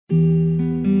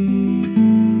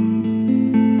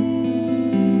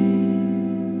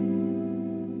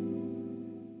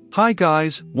Hi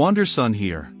guys, Wanderson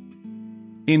here.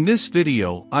 In this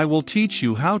video, I will teach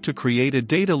you how to create a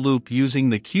data loop using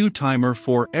the QTimer.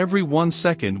 For every 1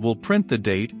 second will print the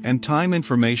date and time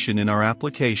information in our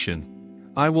application.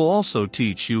 I will also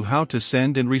teach you how to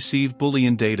send and receive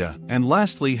Boolean data, and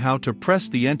lastly how to press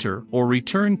the enter or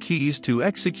return keys to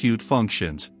execute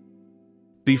functions.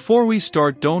 Before we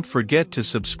start, don't forget to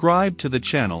subscribe to the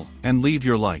channel and leave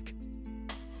your like.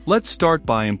 Let's start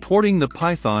by importing the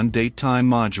Python datetime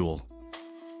module.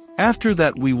 After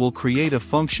that, we will create a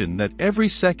function that every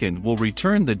second will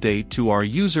return the date to our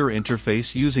user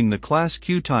interface using the class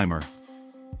QTimer.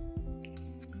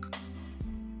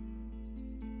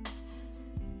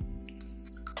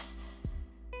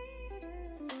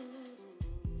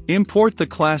 Import the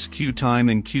class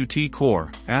QTime and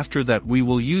QTcore. After that, we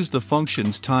will use the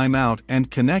function's timeout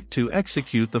and connect to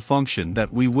execute the function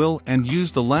that we will, and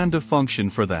use the lambda function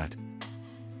for that.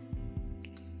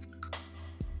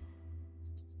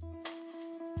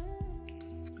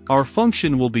 Our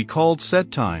function will be called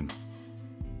setTime.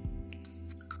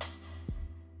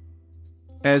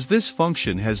 As this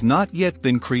function has not yet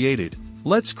been created,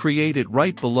 let's create it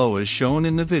right below as shown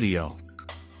in the video.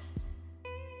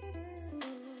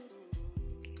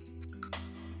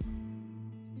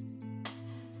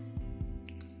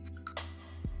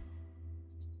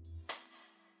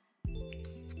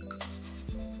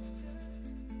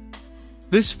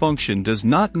 This function does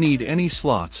not need any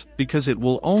slots because it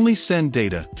will only send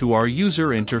data to our user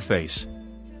interface.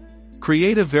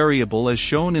 Create a variable as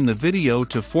shown in the video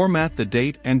to format the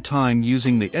date and time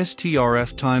using the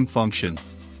strftime function.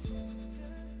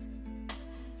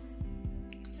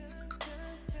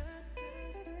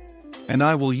 And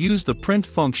I will use the print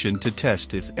function to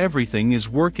test if everything is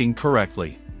working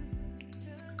correctly.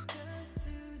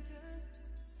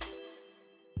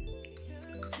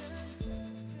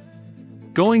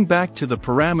 Going back to the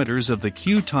parameters of the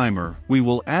QTimer, we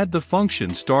will add the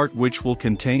function start, which will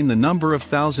contain the number of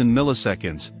 1000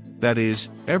 milliseconds, that is,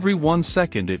 every 1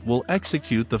 second it will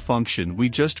execute the function we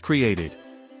just created.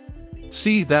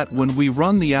 See that when we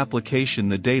run the application,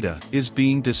 the data is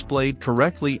being displayed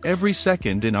correctly every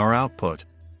second in our output.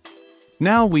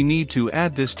 Now we need to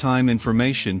add this time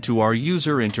information to our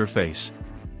user interface.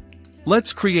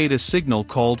 Let's create a signal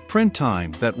called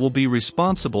printTime that will be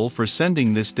responsible for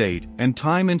sending this date and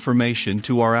time information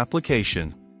to our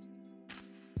application.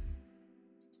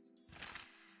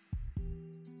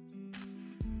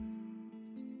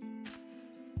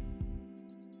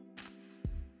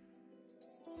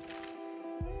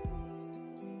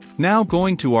 Now,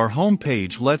 going to our home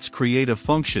page, let's create a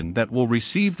function that will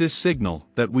receive this signal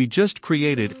that we just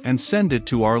created and send it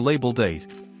to our label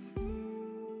date.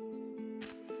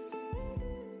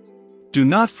 Do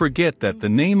not forget that the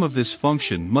name of this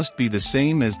function must be the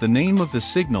same as the name of the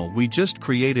signal we just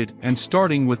created, and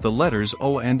starting with the letters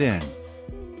O and N.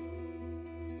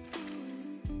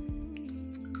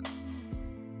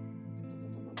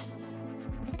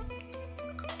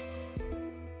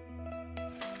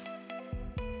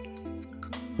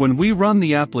 When we run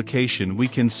the application, we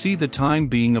can see the time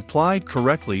being applied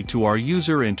correctly to our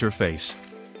user interface.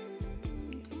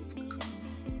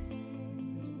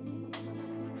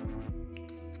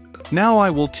 Now I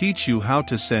will teach you how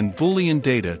to send Boolean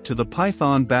data to the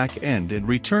Python backend and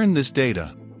return this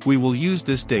data. We will use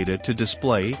this data to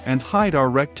display and hide our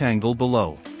rectangle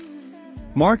below.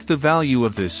 Mark the value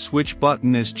of this switch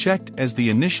button as checked as the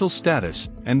initial status,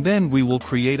 and then we will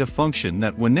create a function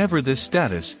that whenever this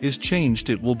status is changed,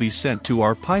 it will be sent to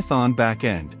our Python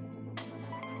backend.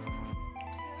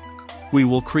 We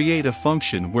will create a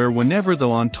function where whenever the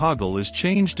on toggle is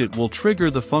changed, it will trigger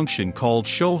the function called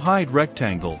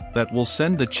showHideRectangle that will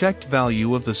send the checked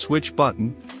value of the switch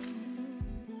button.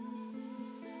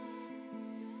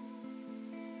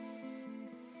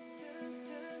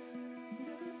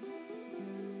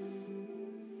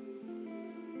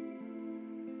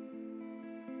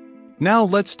 Now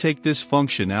let's take this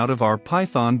function out of our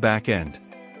Python backend.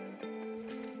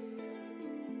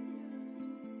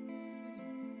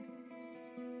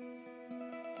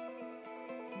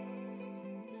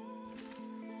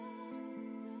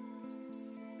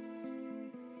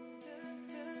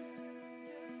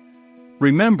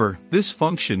 Remember, this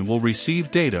function will receive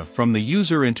data from the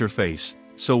user interface,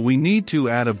 so we need to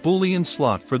add a Boolean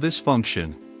slot for this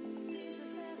function.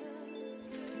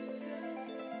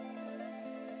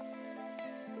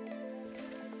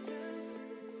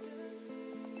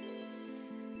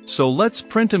 So let's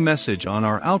print a message on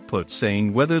our output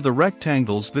saying whether the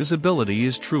rectangle's visibility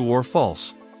is true or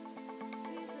false.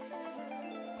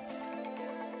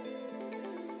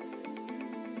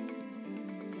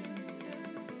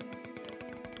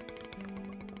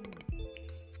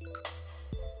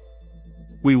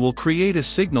 We will create a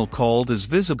signal called as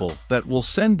visible that will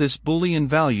send this Boolean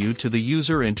value to the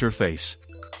user interface.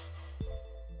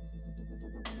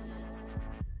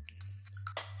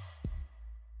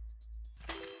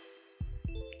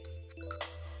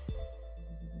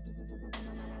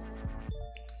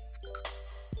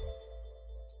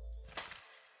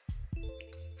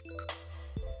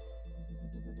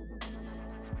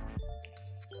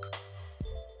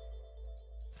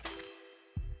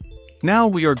 Now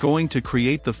we are going to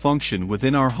create the function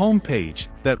within our home page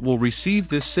that will receive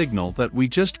this signal that we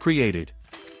just created.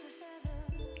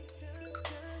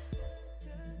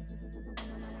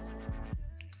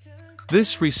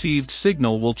 This received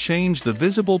signal will change the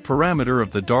visible parameter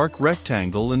of the dark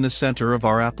rectangle in the center of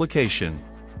our application.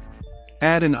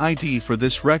 Add an ID for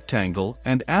this rectangle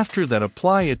and after that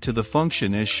apply it to the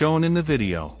function as shown in the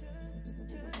video.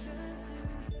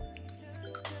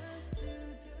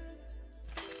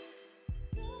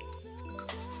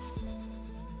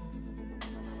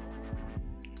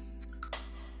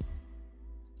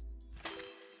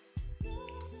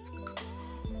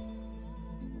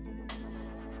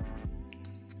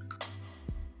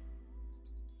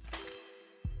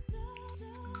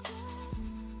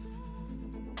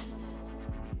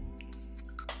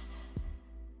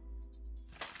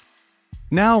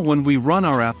 Now when we run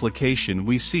our application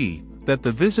we see that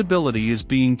the visibility is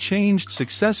being changed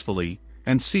successfully,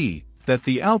 and see that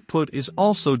the output is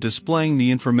also displaying the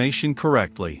information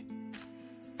correctly.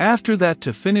 After that,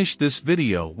 to finish this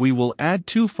video we will add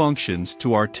two functions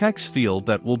to our text field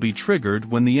that will be triggered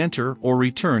when the enter or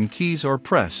return keys are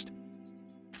pressed.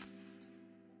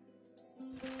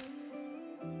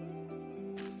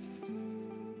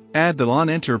 Add the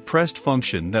onEnter pressed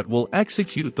function that will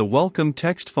execute the welcome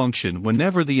text function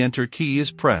whenever the enter key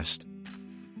is pressed.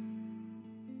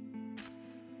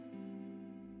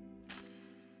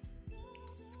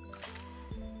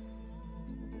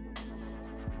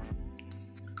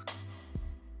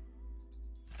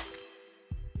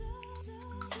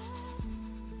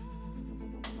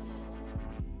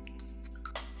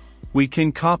 We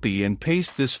can copy and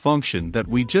paste this function that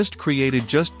we just created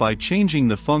just by changing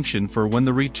the function for when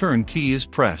the return key is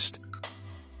pressed.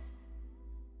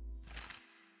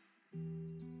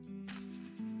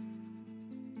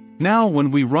 Now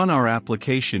when we run our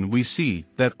application we see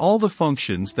that all the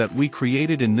functions that we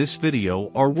created in this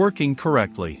video are working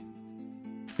correctly.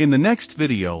 In the next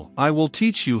video, I will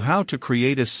teach you how to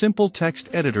create a simple text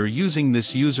editor using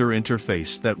this user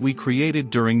interface that we created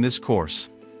during this course.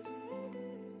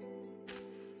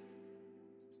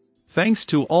 Thanks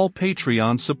to all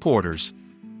Patreon supporters.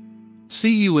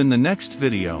 See you in the next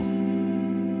video.